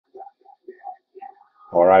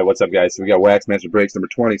All right, what's up, guys? So we got Waxmaster Breaks number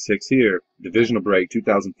 26 here. Divisional break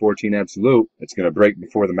 2014 Absolute. It's going to break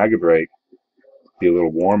before the Mega Break. Be a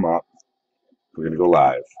little warm up. We're going to go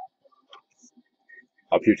live.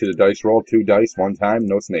 Up here to the dice roll. 2 dice, 1 time,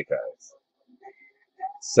 no snake eyes.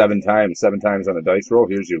 7 times on the dice roll.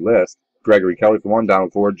 Here's your list. Gregory Kelly for 1,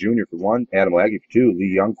 Donald Ford Jr. for 1, Adam Laggy for 2,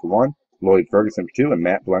 Lee Young for 1, Lloyd Ferguson for 2, and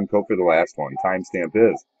Matt Blenko for the last one. Timestamp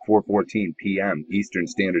is 4:14 p.m. Eastern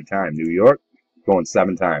Standard Time, New York. Going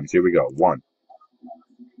 7 times. Here we go. 1.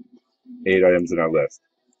 8 items in our list.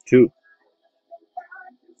 2.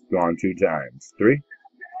 Gone 2 times. 3.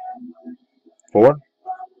 4.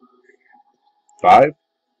 5.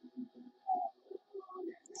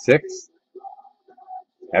 6.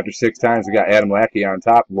 After 6 times, we got Adam Lackey on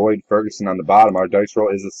top, Lloyd Ferguson on the bottom. Our dice roll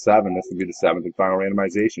is a 7. This will be the 7th and final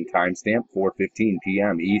randomization. Timestamp 4:15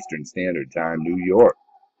 p.m. Eastern Standard Time, New York.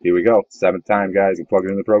 Here we go. 7th time, guys, and plug it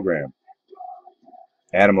in the program.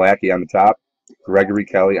 Adam Lackey on the top, Gregory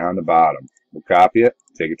Kelly on the bottom. We'll copy it,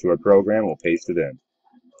 take it to our program, we'll paste it in.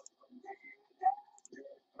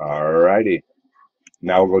 Alrighty.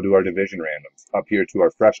 Now we'll go do our division randoms. Up here to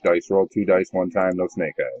our fresh dice roll, 2 dice, 1 time, no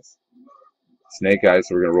snake eyes. Snake eyes,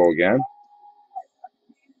 so we're going to roll again.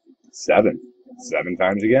 7. 7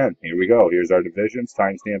 times again. Here we go. Here's our divisions.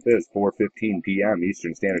 Timestamp is 4:15 p.m.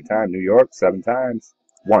 Eastern Standard Time, New York. 7 times.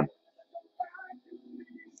 1.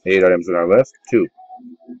 8 items in our list. 2.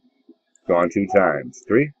 Gone 2 times.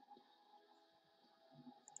 3.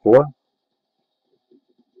 4.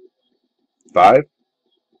 5.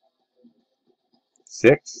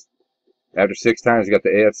 6. After 6 times, we got the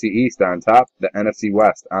AFC East on top, the NFC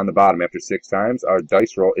West on the bottom. After 6 times, our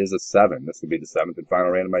dice roll is a 7. This will be the 7th and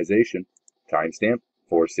final randomization. Timestamp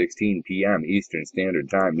 4:16 p.m. Eastern Standard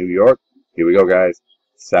Time, New York. Here we go, guys.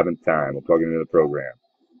 7th time. We'll plug it into the program.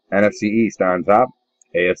 NFC East on top,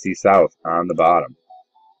 AFC South on the bottom.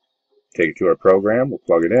 Take it to our program. We'll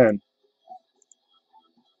plug it in.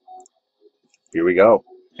 Here we go.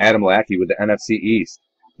 Adam Lackey with the NFC East.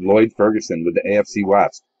 Lloyd Ferguson with the AFC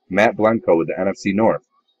West. Matt Blenko with the NFC North.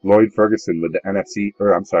 Lloyd Ferguson with the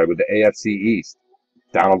AFC East.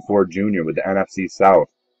 Donald Ford Jr. with the NFC South.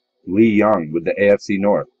 Lee Young with the AFC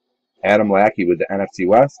North. Adam Lackey with the NFC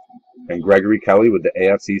West. And Gregory Kelly with the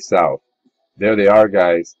AFC South. There they are,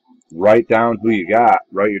 guys. Write down who you got.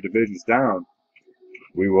 Write your divisions down.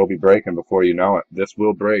 We will be breaking before you know it. This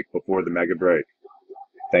will break before the Mega Break.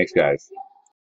 Thanks, guys.